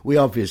info, we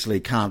obviously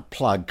can't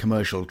plug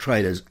commercial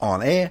traders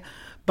on air,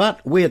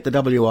 but we at the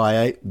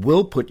WIA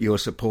will put your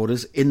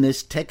supporters in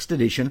this text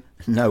edition,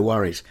 no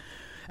worries.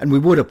 And we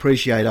would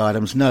appreciate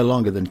items no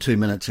longer than 2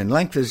 minutes in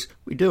length, as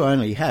we do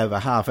only have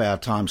a half-hour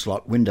time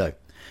slot window.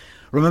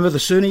 Remember, the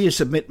sooner you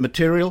submit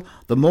material,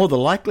 the more the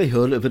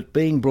likelihood of it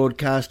being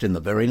broadcast in the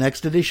very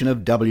next edition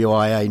of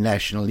WIA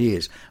National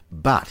News.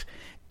 But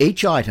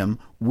each item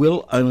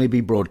will only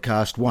be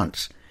broadcast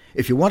once.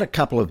 If you want a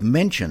couple of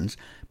mentions,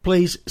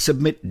 please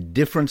submit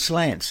different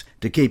slants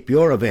to keep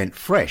your event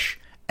fresh.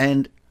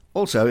 And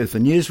also, if the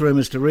newsroom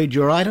is to read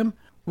your item,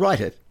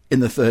 write it in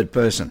the third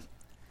person.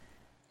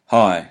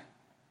 Hi,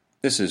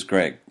 this is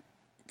Greg,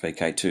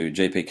 VK2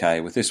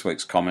 GPK, with this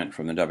week's comment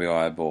from the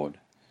WIA board.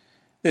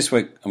 This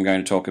week I'm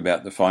going to talk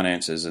about the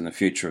finances and the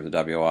future of the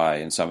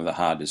WIA and some of the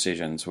hard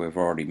decisions we've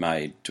already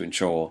made to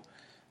ensure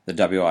the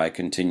WIA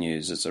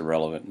continues as a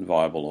relevant and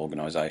viable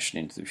organisation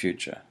into the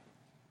future.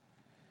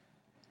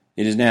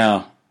 It is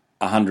now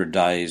 100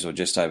 days or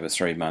just over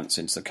 3 months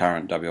since the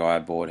current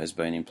WIA board has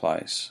been in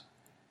place.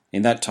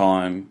 In that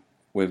time,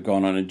 we've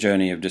gone on a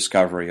journey of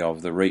discovery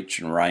of the reach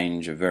and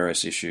range of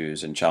various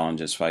issues and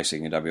challenges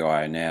facing the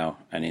WIA now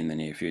and in the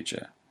near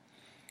future.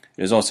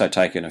 It has also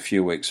taken a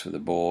few weeks for the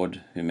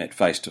board, who met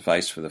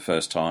face-to-face for the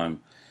first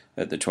time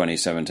at the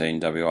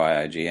 2017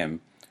 WIA AGM,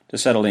 to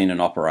settle in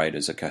and operate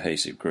as a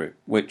cohesive group,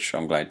 which,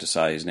 I'm glad to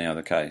say, is now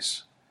the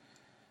case.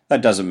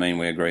 That doesn't mean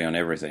we agree on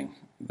everything.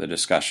 The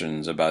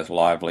discussions are both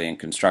lively and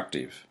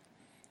constructive,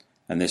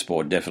 and this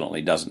board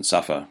definitely doesn't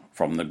suffer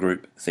from the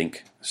group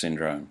think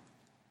syndrome.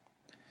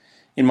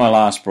 In my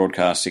last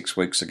broadcast 6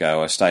 weeks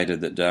ago, I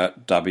stated that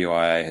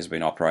WIA has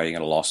been operating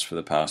at a loss for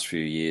the past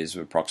few years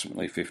of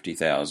approximately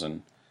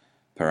 $50,000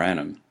 per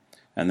annum,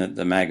 and that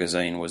the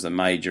magazine was the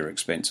major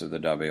expense of the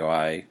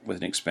WIA, with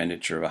an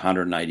expenditure of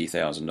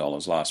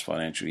 $180,000 last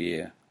financial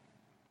year.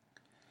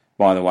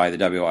 By the way, the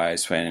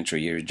WIA's financial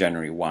year is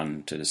January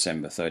 1 to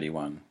December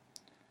 31.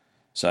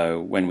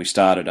 So when we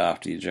started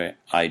after the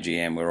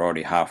AGM, we were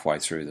already halfway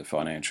through the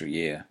financial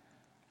year.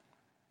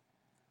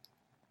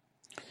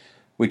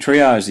 We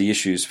triaged the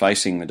issues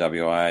facing the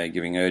WIA,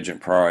 giving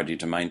urgent priority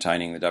to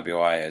maintaining the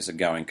WIA as a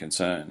going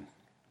concern.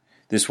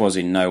 This was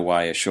in no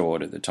way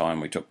assured at the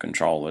time we took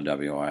control of the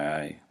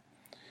WIA.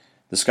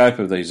 The scope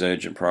of these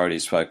urgent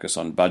priorities focus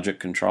on budget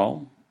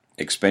control,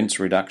 expense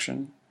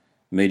reduction,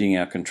 meeting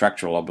our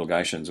contractual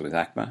obligations with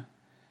ACMA,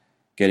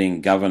 getting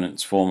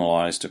governance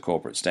formalised to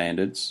corporate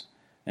standards,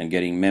 and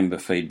getting member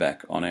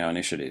feedback on our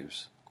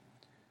initiatives.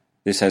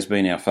 This has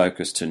been our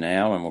focus to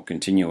now and will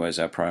continue as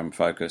our prime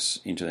focus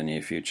into the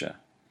near future.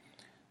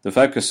 The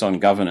focus on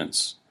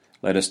governance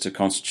led us to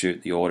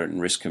constitute the Audit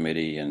and Risk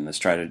Committee and the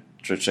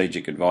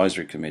Strategic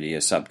Advisory Committee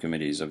as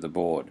subcommittees of the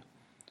board.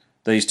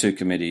 These two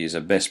committees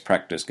are best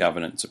practice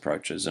governance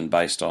approaches and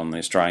based on the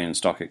Australian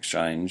Stock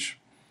Exchange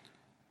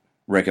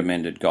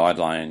recommended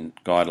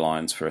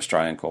guidelines for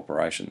Australian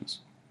corporations.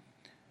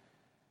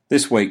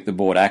 This week the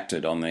board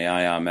acted on the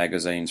AR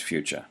magazine's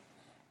future.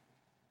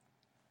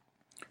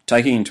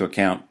 Taking into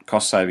account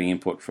cost-saving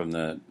input from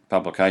the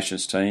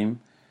publications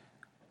team,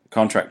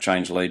 contract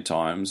change lead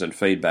times and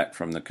feedback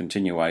from the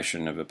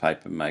continuation of a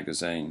paper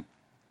magazine.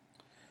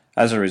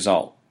 As a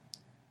result,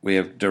 we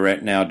have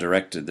now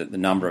directed that the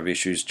number of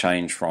issues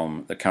change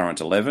from the current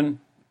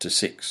 11 to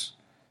 6,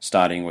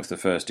 starting with the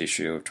first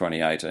issue of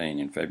 2018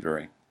 in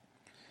February.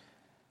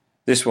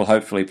 This will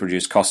hopefully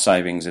produce cost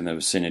savings in the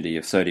vicinity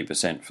of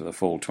 30% for the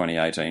full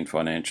 2018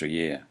 financial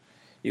year.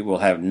 It will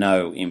have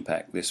no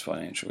impact this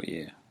financial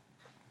year.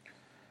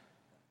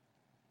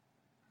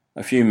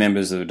 A few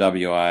members of the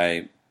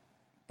WIA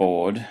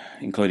board,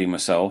 including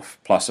myself,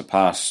 plus a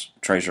past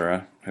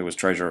treasurer who was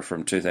treasurer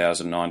from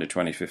 2009 to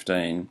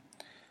 2015,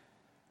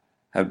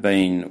 have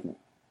been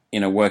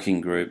in a working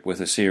group with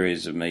a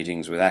series of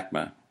meetings with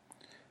ACMA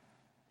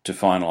to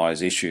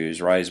finalise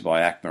issues raised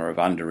by ACMA of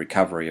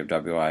under-recovery of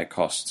WIA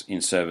costs in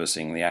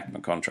servicing the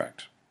ACMA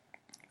contract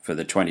for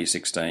the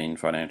 2016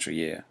 financial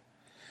year.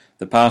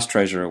 The past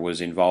treasurer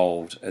was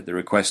involved at the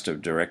request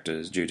of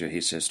directors due to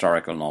his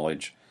historical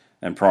knowledge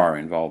and prior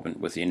involvement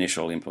with the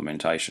initial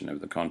implementation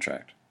of the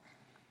contract.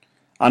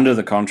 Under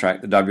the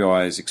contract, the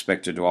WIA is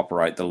expected to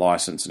operate the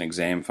licence and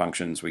exam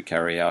functions we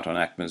carry out on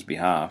ACMA's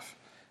behalf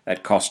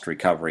at cost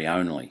recovery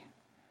only.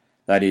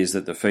 That is,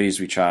 that the fees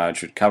we charge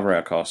should cover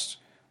our costs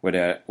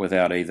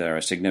without either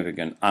a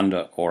significant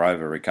under or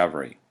over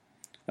recovery.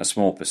 A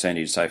small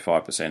percentage, say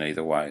 5%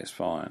 either way, is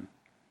fine.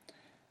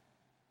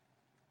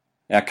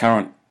 Our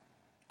current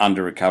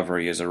under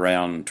recovery is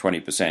around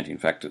 20%, in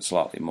fact it's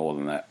slightly more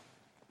than that.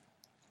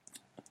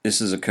 This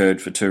has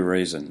occurred for two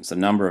reasons. The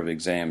number of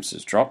exams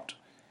has dropped,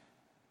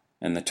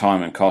 and the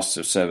time and costs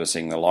of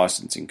servicing the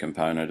licensing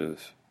component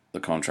of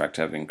the contract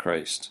have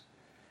increased.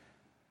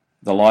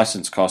 The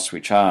licence costs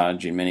we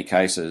charge, in many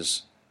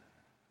cases,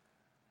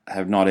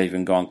 have not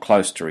even gone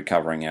close to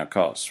recovering our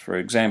costs. For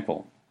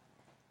example,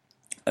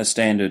 a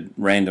standard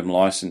random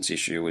licence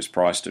issue is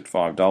priced at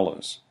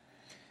 $5,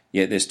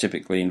 yet this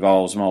typically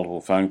involves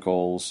multiple phone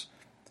calls,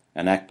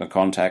 an ACMA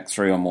contact,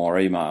 3 or more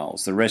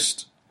emails.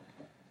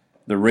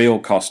 The real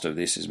cost of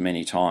this is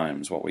many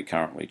times what we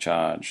currently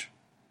charge.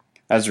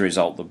 As a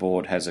result, the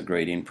board has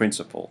agreed in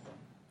principle,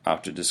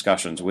 after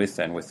discussions with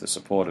and with the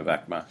support of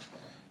ACMA,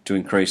 to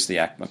increase the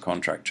ACMA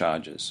contract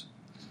charges,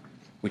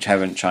 which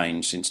haven't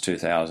changed since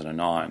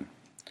 2009,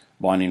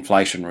 by an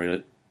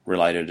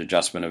inflation-related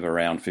adjustment of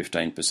around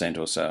 15%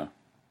 or so.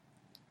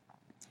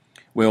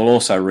 We will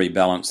also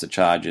rebalance the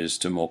charges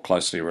to more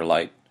closely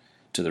relate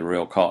to the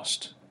real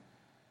cost.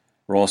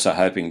 We're also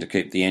hoping to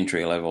keep the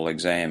entry-level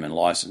exam and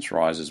licence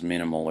rises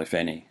minimal, if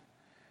any.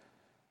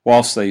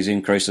 Whilst these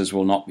increases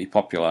will not be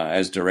popular,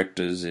 as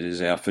directors it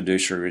is our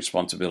fiduciary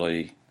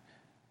responsibility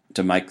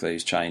to make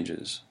these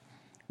changes.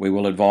 We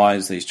will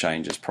advise these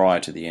changes prior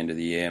to the end of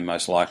the year,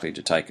 most likely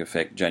to take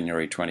effect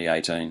January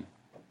 2018.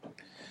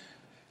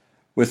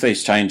 With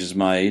these changes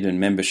made and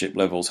membership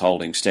levels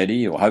holding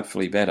steady, or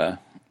hopefully better,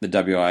 the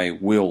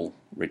WIA will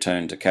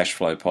return to cash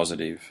flow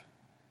positive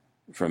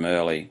from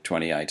early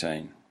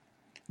 2018.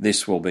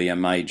 This will be a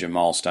major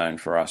milestone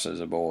for us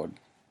as a board.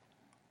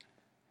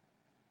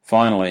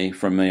 Finally,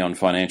 from me on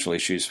financial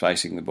issues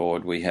facing the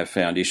board, we have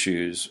found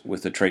issues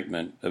with the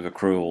treatment of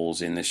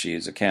accruals in this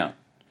year's account,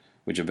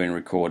 which have been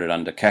recorded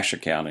under cash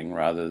accounting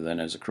rather than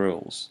as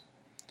accruals.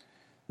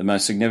 The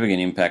most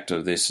significant impact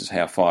of this is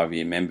how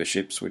 5-year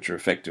memberships, which are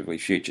effectively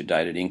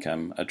future-dated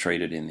income, are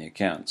treated in the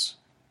accounts.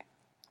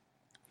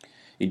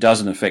 It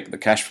doesn't affect the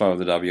cash flow of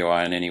the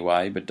WIA in any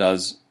way, but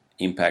does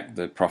impact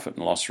the profit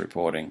and loss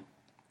reporting.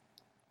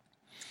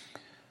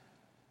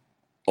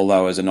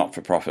 Although as a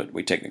not-for-profit,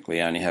 we technically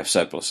only have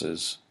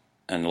surpluses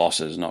and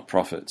losses, not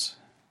profits.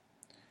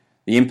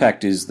 The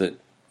impact is that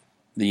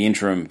the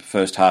interim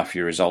first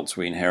half-year results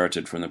we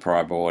inherited from the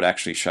prior board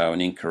actually show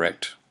an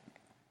incorrect,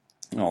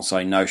 I'll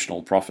say,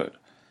 notional profit.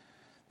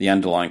 The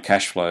underlying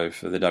cash flow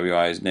for the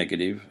WIA is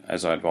negative,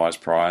 as I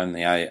advised prior, and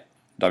the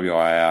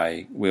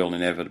WIA will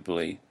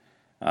inevitably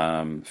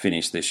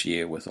finish this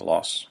year with a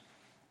loss.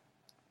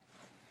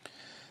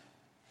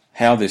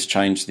 How this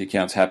change to the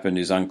accounts happened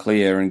is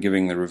unclear, and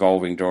given the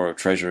revolving door of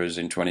treasurers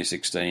in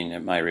 2016, it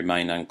may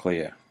remain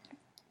unclear.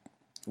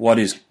 What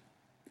is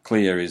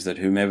clear is that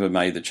whomever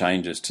made the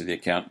changes to the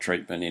account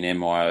treatment in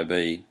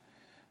MYOB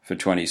for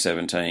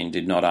 2017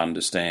 did not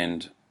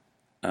understand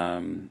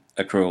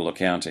accrual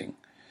accounting.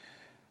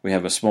 We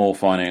have a small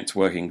finance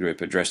working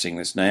group addressing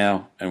this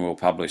now, and will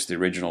publish the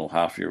original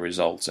half-year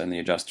results and the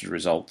adjusted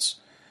results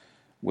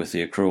with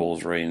the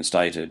accruals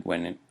reinstated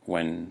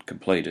when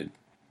completed.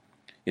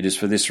 It is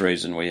for this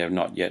reason we have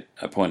not yet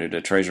appointed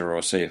a treasurer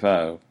or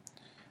CFO,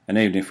 and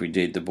even if we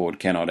did, the board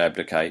cannot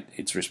abdicate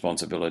its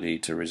responsibility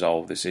to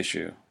resolve this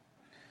issue.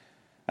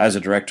 As a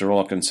director,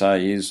 all I can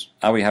say is,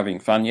 are we having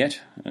fun yet?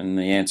 And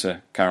the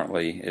answer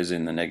currently is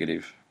in the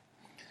negative.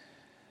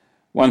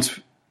 Once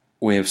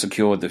we have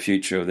secured the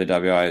future of the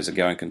WIA as a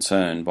going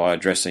concern by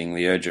addressing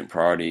the urgent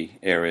priority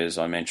areas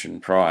I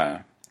mentioned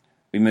prior,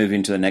 we move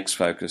into the next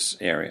focus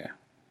area.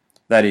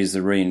 That is the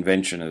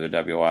reinvention of the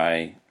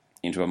WIA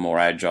into a more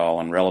agile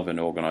and relevant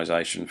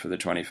organisation for the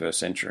 21st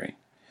century.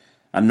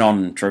 A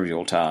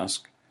non-trivial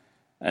task,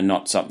 and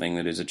not something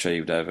that is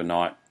achieved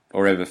overnight,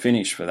 or ever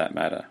finished for that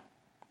matter.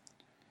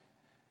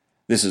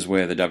 This is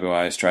where the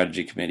WIA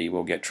Strategy Committee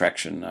will get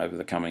traction over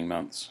the coming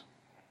months.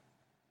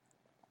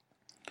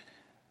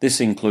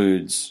 This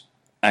includes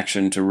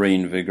action to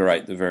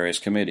reinvigorate the various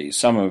committees,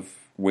 some of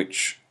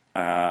which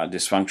are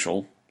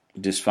dysfunctional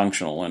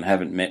and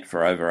haven't met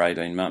for over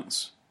 18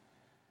 months.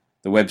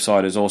 The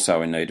website is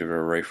also in need of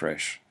a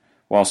refresh.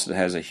 Whilst it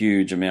has a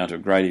huge amount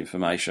of great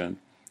information,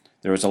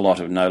 there is a lot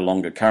of no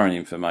longer current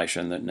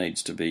information that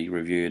needs to be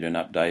reviewed and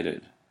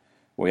updated.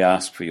 We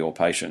ask for your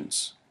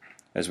patience,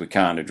 as we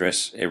can't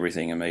address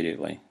everything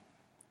immediately.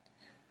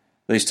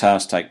 These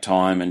tasks take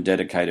time and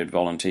dedicated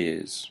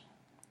volunteers.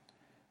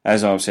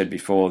 As I've said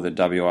before, the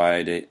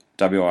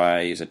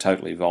WIA is a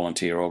totally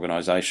volunteer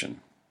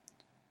organisation,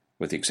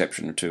 with the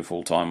exception of 2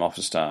 full-time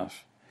office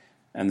staff,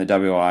 and the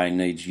WIA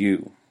needs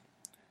you.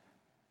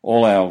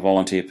 All our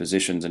volunteer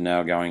positions are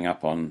now going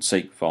up on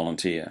Seek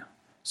Volunteer,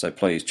 so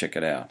please check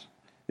it out.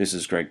 This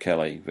is Greg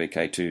Kelly,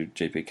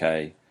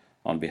 VK2GPK,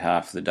 on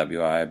behalf of the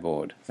WIA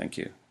board. Thank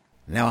you.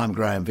 Now I'm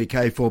Graham,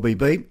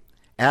 VK4BB,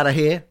 out of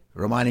here,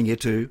 reminding you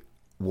to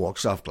walk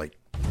softly.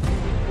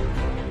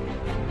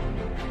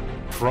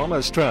 From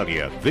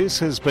Australia, this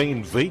has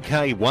been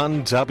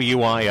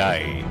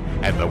VK1WIA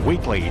and the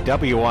weekly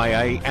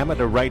WIA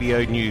amateur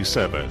radio news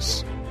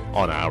service.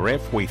 On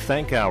RF, we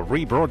thank our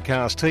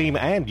rebroadcast team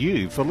and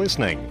you for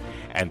listening.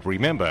 And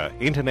remember,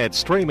 internet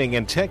streaming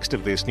and text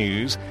of this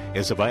news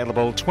is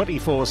available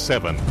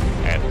 24/7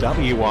 at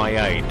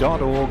wia.org.au.